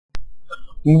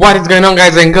What is going on,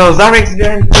 guys and girls? Alex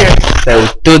here. So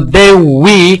today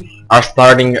we are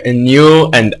starting a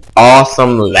new and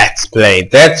awesome Let's Play.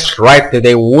 That's right,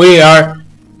 today we are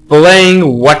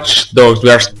playing Watch Dogs.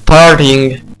 We are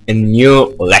starting a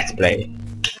new Let's Play.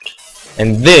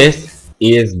 And this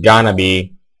is gonna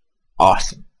be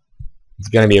awesome. It's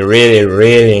gonna be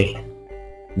really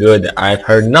good. I've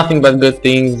heard nothing but good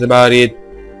things about it.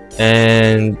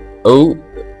 And oh,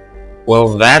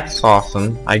 well, that's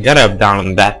awesome. I gotta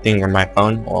download that thing on my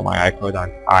phone or my iPod.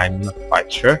 I'm not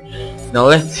quite sure. Now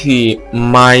let's see.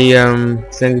 My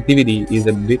sensitivity is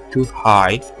a bit too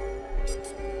high.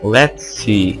 Let's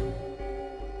see.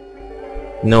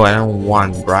 No, I don't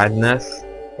want brightness,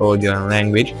 audio and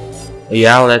language.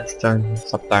 Yeah, let's turn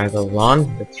subtitles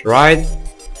on. That's right.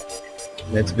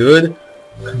 That's good.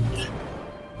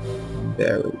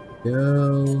 There we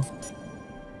go.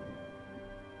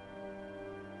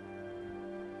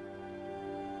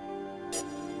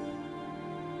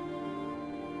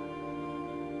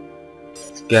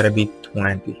 Gotta be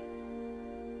 20.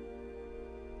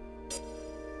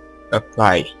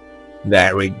 Apply.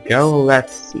 There we go.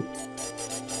 Let's see.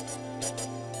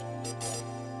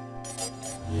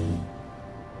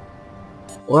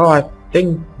 Well, I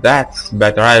think that's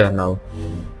better. I don't know.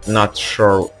 Not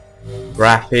sure.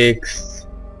 Graphics,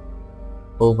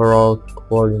 overall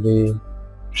quality.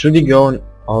 Should we go on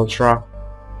ultra?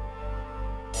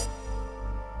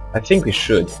 I think we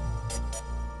should.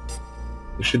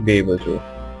 We should be able to.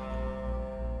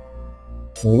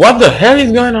 What the hell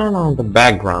is going on the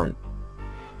background?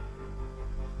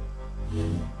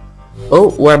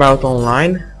 Oh, what about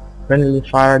online? Friendly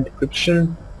fire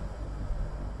decryption?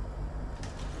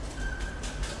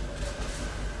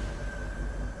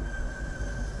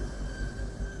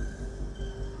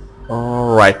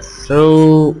 Alright,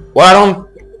 so well,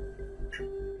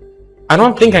 I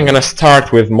don't think I'm gonna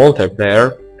start with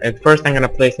multiplayer. At first I'm gonna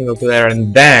play single player,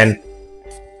 and then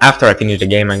after I finish the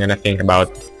game I'm gonna think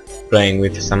about playing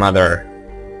with some other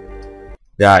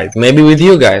guys. Maybe with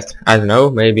you guys. I don't know,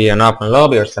 maybe an open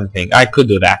lobby or something. I could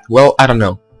do that. Well, I don't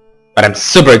know. But I'm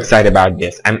super excited about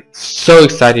this. I'm so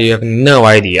excited you have no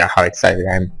idea how excited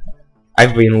I am.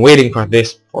 I've been waiting for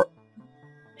this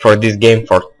for this game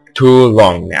for too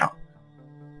long now.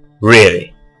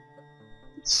 Really.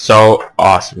 It's so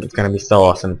awesome. It's gonna be so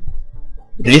awesome.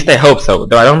 At least I hope so,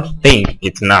 though I don't think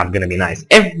it's not gonna be nice.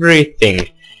 Everything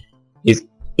is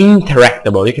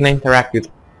interactable. You can interact with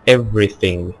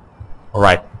everything.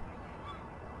 Alright,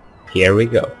 here we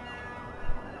go.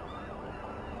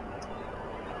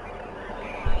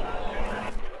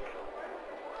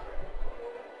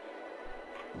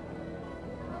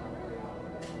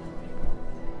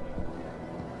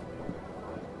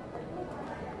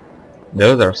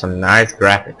 Those are some nice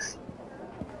graphics.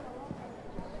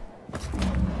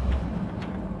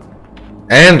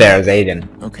 And there's Aiden.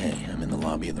 Okay, I'm in the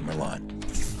lobby of the Merlot.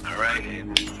 Alright,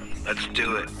 let's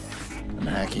do it. I'm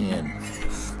hacking in.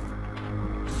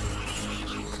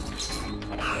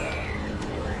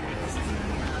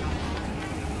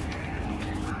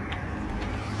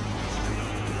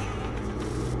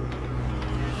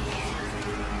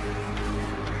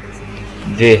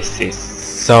 This is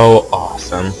so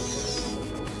awesome.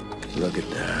 Look at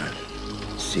that.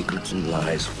 Secrets and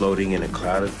lies floating in a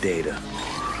cloud of data.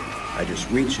 I just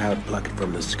reach out, pluck it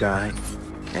from the sky,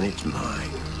 and it's mine.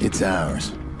 It's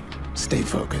ours. Stay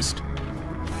focused.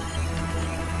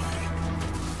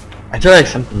 I feel like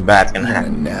something bad's gonna A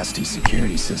happen. nasty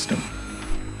security system.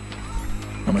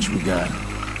 How much we got?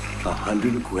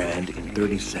 100 grand in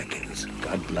 30 seconds.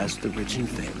 God bless the rich and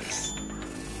famous.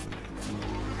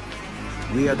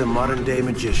 We are the modern day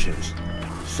magicians,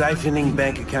 siphoning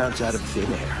bank accounts out of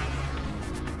thin air.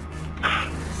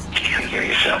 You hear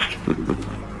yourself?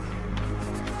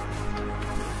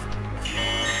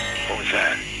 What was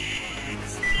that?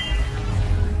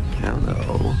 I don't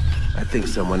know. I think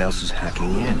someone else is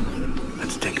hacking in.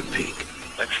 Let's take a peek.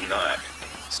 Let's not.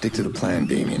 Stick to the plan,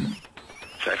 Damien.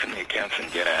 Siphon the accounts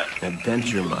and get out.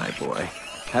 Adventure, my boy.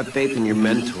 Have faith in your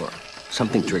mentor.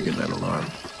 Something triggered that alarm.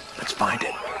 Let's find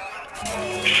it.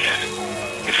 Shit.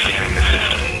 It's scanning the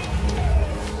system.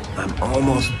 I'm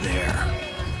almost there.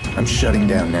 I'm shutting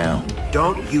down now.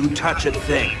 Don't you touch a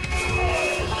thing.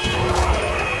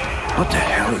 What the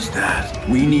hell is that?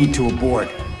 We need to abort.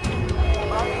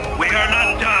 We are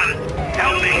not done.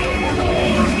 Help me.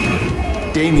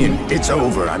 Damien, it's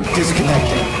over. I'm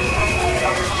disconnecting.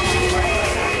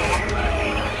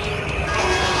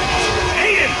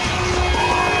 Aiden!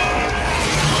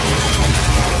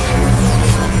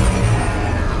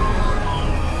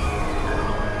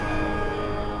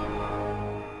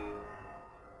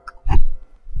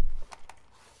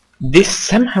 This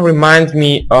somehow reminds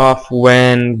me of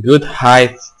when good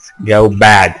heists go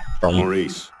bad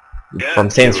Maurice, from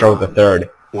Saints Row the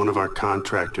Third. one of our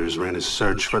contractors ran a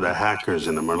search for the hackers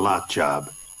in the Merlot job.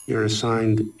 You're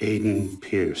assigned Aiden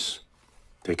Pearce.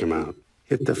 Take him out.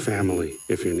 Hit the family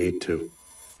if you need to.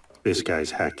 This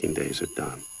guy's hacking days are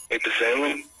done. Hit the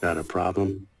family? Got a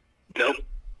problem? Nope.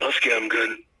 Husky, I'm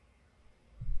good.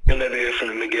 You'll never hear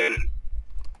from him again.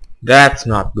 That's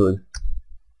not good.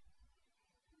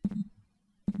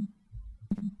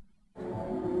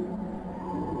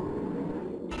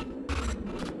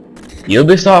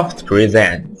 Ubisoft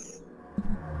presents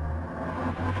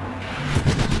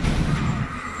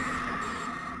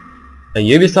a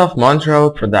Ubisoft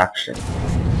Montreal production.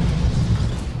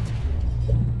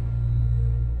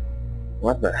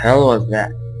 What the hell was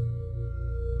that?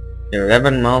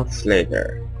 11 months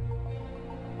later.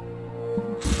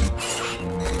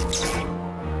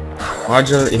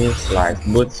 Module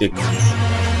initialized. Boot sequence.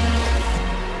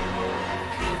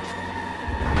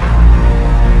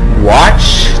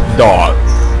 Watch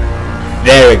Dogs.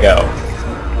 There we go.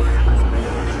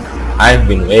 I've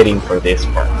been waiting for this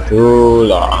for too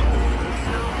long.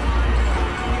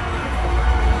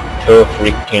 Too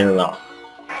freaking long.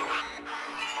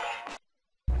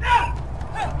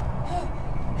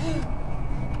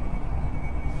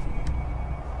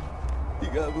 You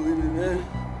gotta believe me, man.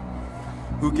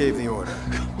 Who gave the order?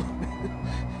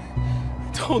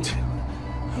 Told you.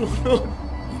 I don't know.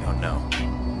 You don't know.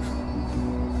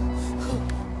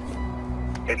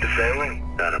 Hit the family?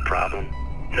 Not a problem.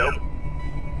 Nope.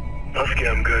 Husky,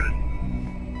 I'm good.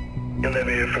 You'll never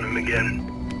hear from him again.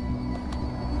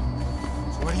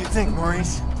 So what do you think,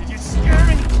 Maurice? Did you scare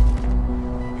me?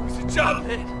 It was a job,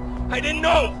 man. I didn't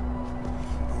know.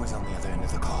 Who was on the other end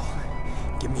of the call?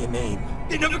 Give me a name.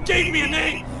 They never gave me a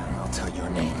name. Yeah, I'll tell your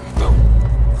name.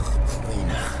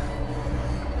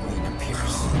 Lena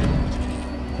Pearce.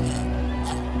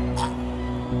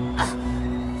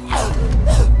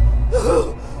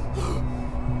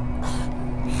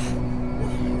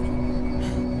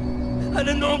 I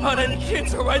didn't know about any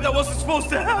kids, alright? That wasn't supposed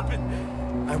to happen.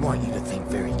 I want you to think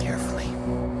very carefully.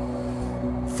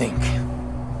 Think.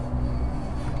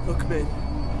 Look, man.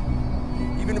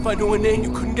 Even if I knew a name,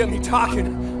 you couldn't get me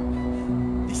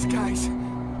talking. These guys...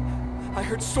 I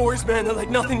heard stories, man, that like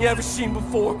nothing you ever seen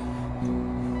before.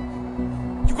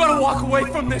 You gotta walk away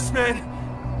from this, man.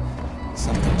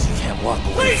 Some things you can't walk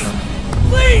away Please! from.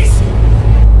 Please!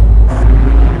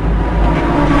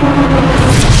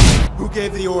 Who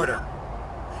gave the order?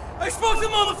 I spoke to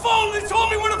them on the phone. They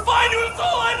told me where to find you. That's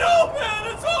all I know, man.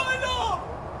 That's all I know.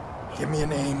 Give me a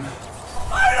name.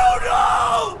 I don't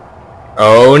know.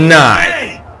 Oh, nice.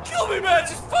 Hey, kill me, man.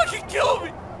 Just fucking kill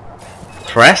me.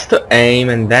 Press to aim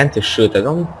and then to shoot. I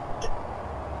don't...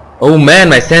 Oh man,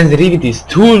 my sensitivity is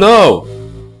too low.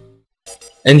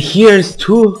 And here is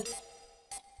too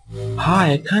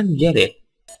high. I can't get it.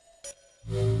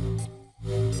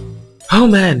 Oh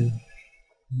man.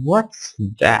 What's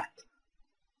that?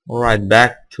 Alright,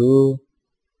 back to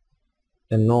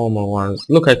the normal ones.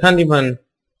 Look, I can't even...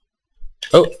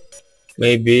 Oh,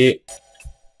 maybe...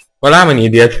 Well, I'm an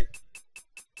idiot.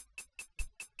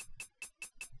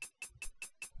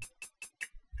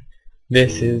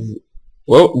 This is...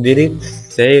 Whoa, did it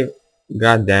save?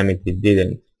 God damn it, it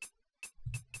didn't.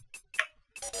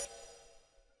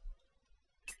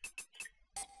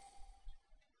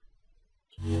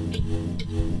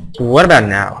 What about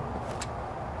now?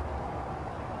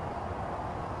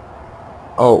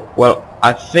 Oh, well,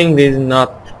 I think this is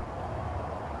not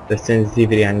the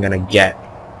sensitivity I'm gonna get.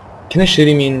 Can I shoot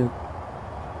him in...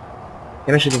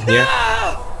 Can I shoot him here?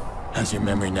 How's your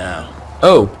memory now?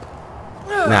 Oh!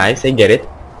 Nice, I get it.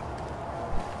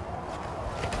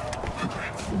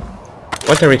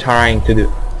 What are we trying to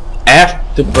do? I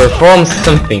have to perform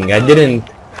something. I didn't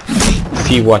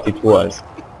see what it was.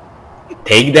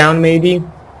 Takedown, maybe?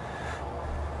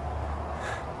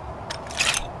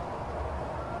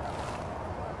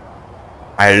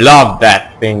 I love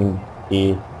that thing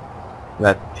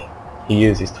that he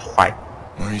uses to fight.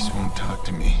 Maurice won't talk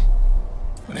to me,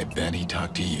 but I bet he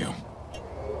talked to you.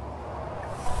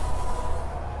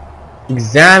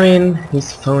 Examine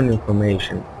his phone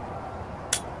information.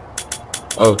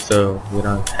 Oh, so we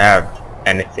don't have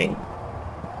anything.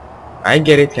 I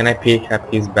get it. Can I pick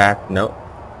up his bat? No.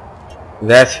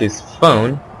 That's his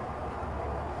phone.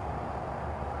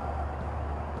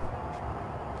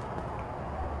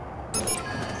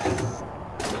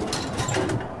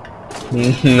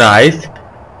 Nice.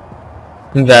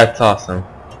 That's awesome.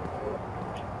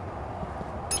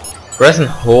 Press and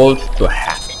hold to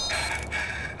hack.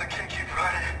 I can't keep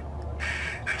running.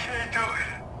 I can't do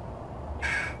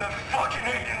it. That fucking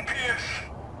Aiden Pearce.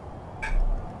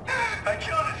 I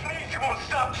killed his niece. He won't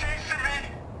stop chasing me.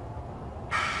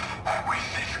 Where's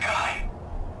this guy?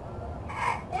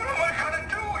 What am I gonna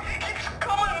do? He keeps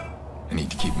coming. I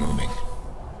need to keep moving.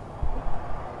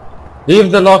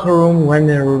 Leave the locker room when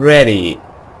you're ready.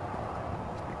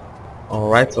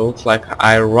 Alright, so looks like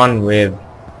I run with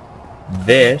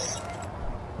this.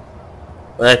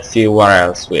 Let's see what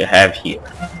else we have here.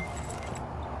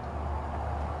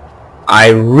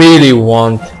 I really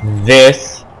want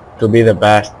this to be the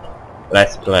best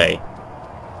Let's Play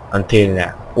until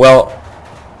now. Well,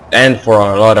 and for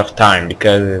a lot of time,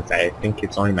 because I think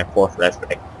it's only my 4th Let's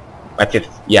Play. My 5th,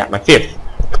 yeah, my 5th.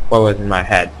 What was in my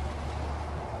head?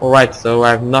 Alright, so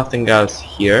I have nothing else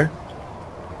here.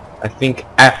 I think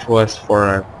F was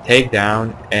for a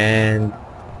takedown, and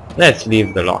let's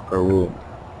leave the locker room.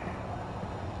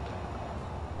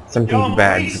 Something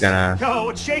bad is gonna... Yo,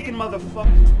 it's shaking,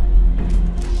 motherfucker.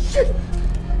 Shit.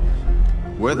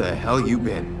 Where the hell you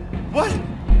been? What?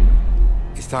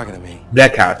 He's talking to me.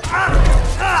 Blackout.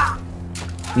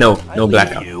 No, no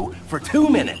blackout. You for 2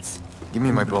 minutes. Give me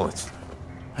my bullets.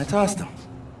 I tossed him.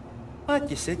 What?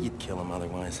 You said you'd kill him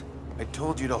otherwise. I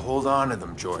told you to hold on to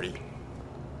them, Jordy.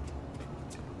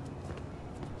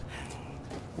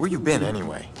 Where you been,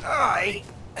 anyway? I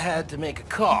had to make a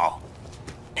call.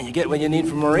 And you get what you need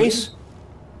from Maurice?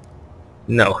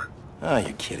 No. Oh,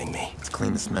 you're kidding me. Let's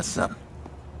clean this mess up.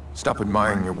 Stop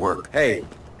admiring your work. Hey,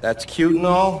 that's cute and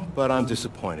all, but I'm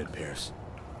disappointed, Pearce.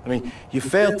 I mean, you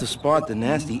failed to spot the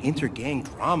nasty inter-gang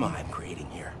drama I'm creating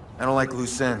here. I don't like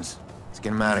loose ends. Let's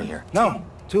get him out of here. No,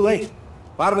 too late.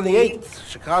 Bottom of the 8th.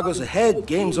 Chicago's ahead.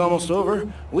 Game's almost over.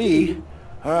 We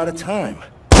are out of time.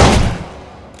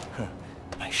 Huh.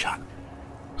 Nice shot.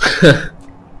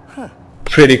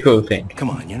 Pretty cool thing.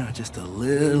 Come on, you're not just a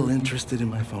little interested in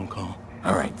my phone call.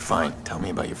 All right, fine. Tell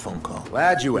me about your phone call.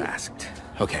 Glad you asked.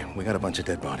 Okay, we got a bunch of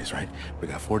dead bodies, right? We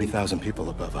got 40,000 people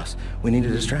above us. We need a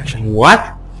distraction.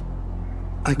 What?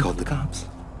 I called the cops.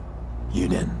 You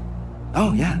did.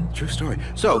 Oh, yeah, true story.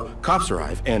 So, cops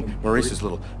arrive, and Maurice's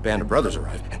little band of brothers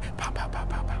arrive, and pow, pow, pow,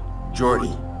 pow, pow.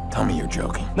 Jordy, tell me you're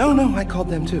joking. No, I called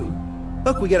them too.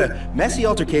 Look, we get a messy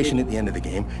altercation at the end of the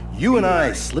game. You and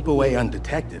I slip away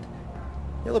undetected.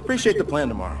 You'll appreciate the plan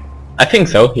tomorrow. I think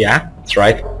so, yeah, that's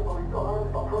right.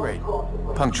 Great.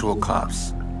 Punctual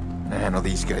cops. Now handle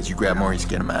these guys. You grab Maurice,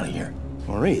 get him out of here.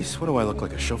 Maurice, what do I look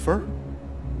like, a chauffeur?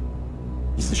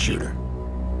 He's the shooter.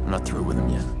 I'm not through with him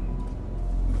yet.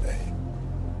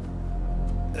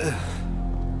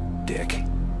 Dick.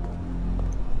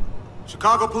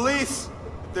 Chicago police!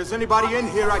 If there's anybody in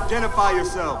here, identify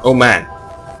yourself. Oh man.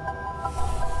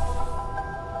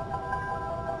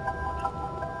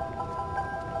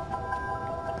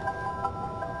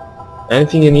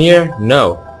 Anything in here?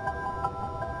 No.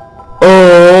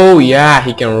 Oh yeah,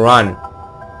 he can run.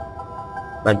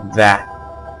 Like that.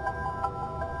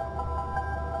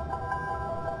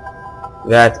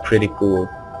 That's pretty cool.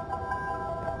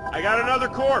 I got another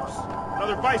corpse.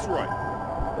 Another viceroy.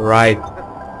 Right.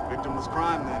 Victimless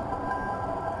crime, then.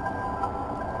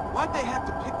 Why'd they have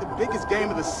to pick the biggest game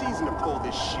of the season to pull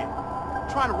this shit?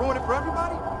 Trying to ruin it for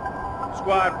everybody?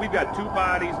 Squad, we've got 2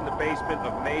 bodies in the basement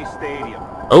of May Stadium.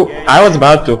 Oh, I was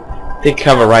about to take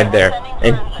cover right there,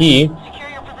 and he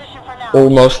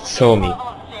almost saw me.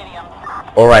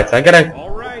 Alright, so I gotta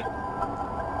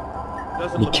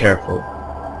be careful.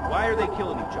 Why are they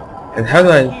killing each other? And how do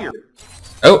I...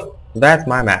 Oh, that's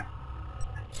my map.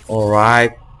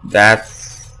 Alright,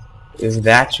 that's... Is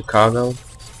that Chicago?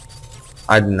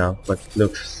 I don't know, but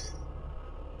looks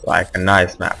like a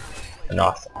nice map. An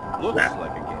awesome Looks map.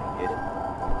 like a gang hit it.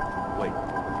 Wait,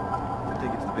 you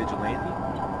think it's the vigilante?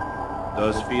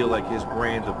 Does feel like his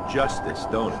brand of justice,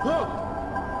 don't it? But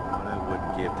I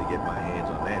wouldn't give to get my hands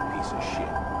on that piece of shit.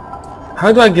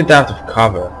 How do I get out of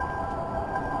cover?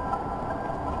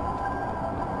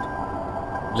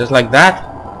 Just like that?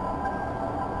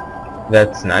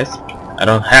 That's nice. I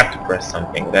don't have to press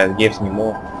something. That gives me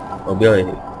more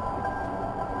mobility.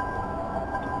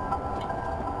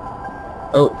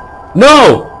 Oh.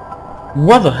 No!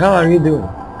 What the hell are you doing?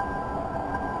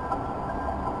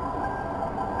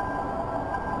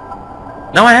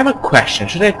 Now I have a question.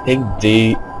 Should I take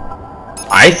the...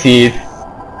 I see it.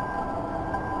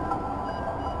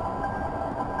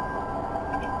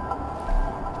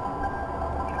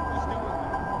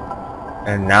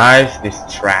 A nice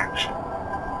distraction.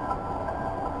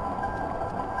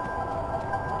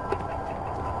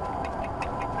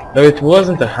 Though it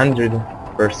wasn't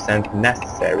 100%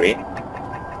 necessary.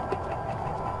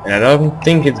 And I don't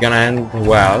think it's gonna end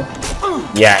well.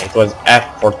 Yeah, it was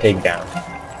F for takedown.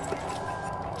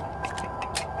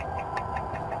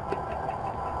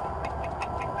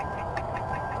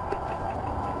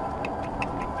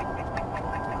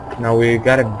 Now we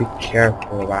gotta be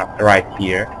careful about right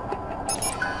here.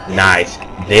 Nice.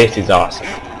 This is awesome.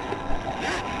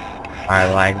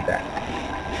 I like that.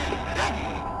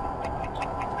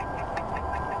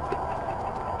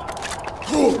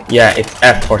 Yeah, it's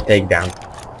F for takedown.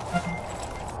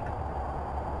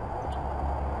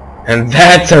 And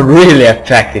that's a really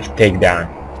effective takedown.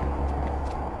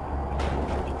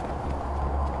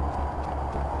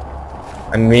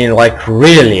 I mean, like,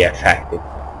 really effective.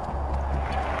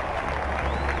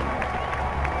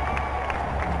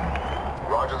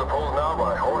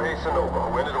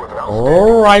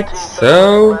 Alright,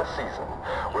 so...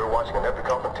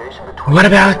 what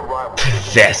about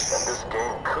this? This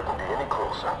game couldn't be any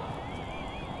closer.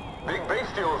 Big base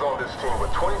steals on this team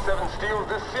with 27 steals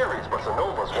this series, but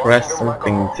Sanova's Press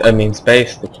something, I mean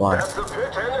space to fly. That's a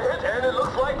pitch and a hit, and it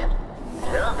looks like...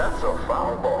 yeah, that's a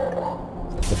foul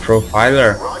ball. The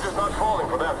profiler. Roger's not falling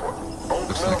for that one.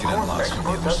 Looks like it unlocks from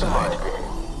the other side.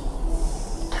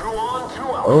 2 on, 2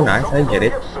 out. Oh, nice, I get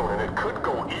it. Soon, and it could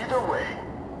go either way.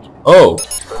 Oh!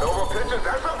 Sanova pitches,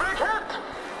 that's a big hit!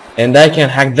 And I can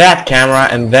hack that camera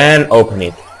and then open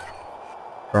it.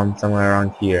 From somewhere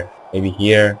around here. Maybe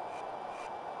here.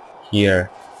 Here.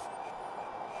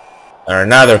 Or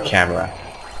another camera.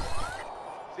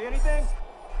 See anything?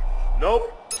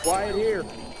 Nope. Quiet here.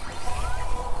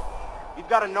 We've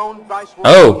got a known Viceroy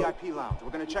VIP lounge.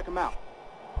 We're gonna check him out.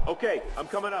 Okay, I'm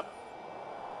coming up.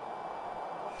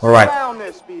 Alright. Sit down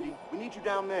there, Speedy. We need you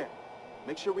down there.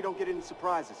 Make sure we don't get any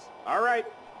surprises. All right.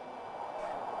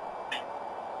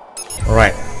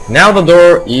 Alright. Now the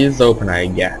door is open, I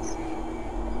guess.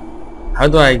 How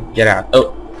do I get out?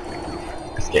 Oh.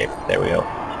 Escape. There we go.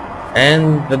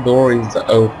 And the door is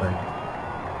open.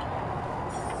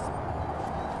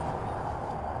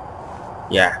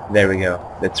 Yeah, there we go.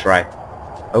 That's right.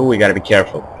 Oh, we gotta be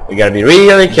careful. We gotta be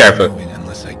really careful.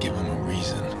 Unless I give him a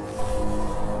reason.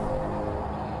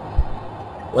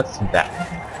 What's that?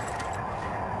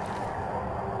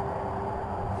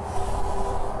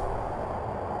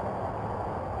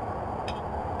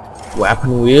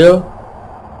 Weapon wheel?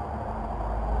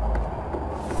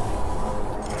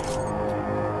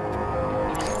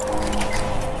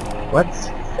 What's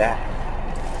that?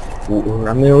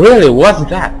 I mean, really, what's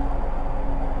that?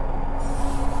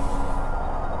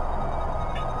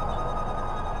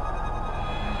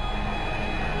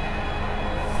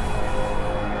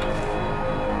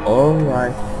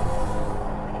 Alright.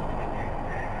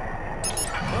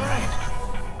 Alright.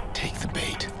 Take the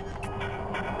bait.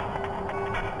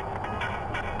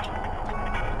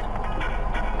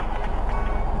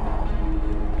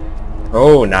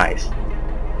 Oh, nice.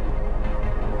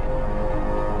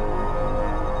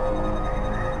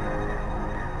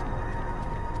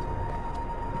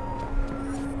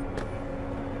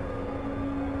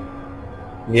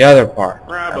 The other part.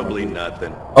 Probably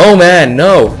nothing. Oh man,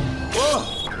 no!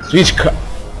 Switch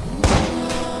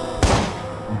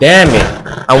damn it!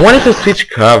 I wanted to switch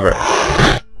cover.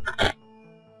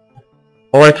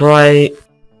 Alright, right.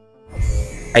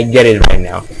 I get it right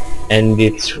now. And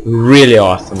it's really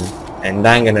awesome. And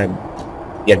I'm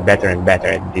gonna get better and better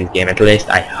at this game. At least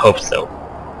I hope so.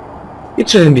 It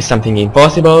shouldn't be something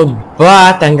impossible,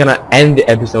 but I'm gonna end the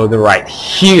episode right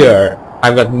here.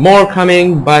 I've got more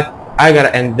coming, but I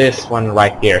gotta end this one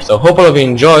right here. So hopefully you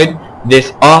enjoyed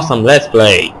this awesome Let's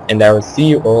Play, and I will see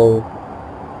you all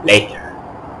later.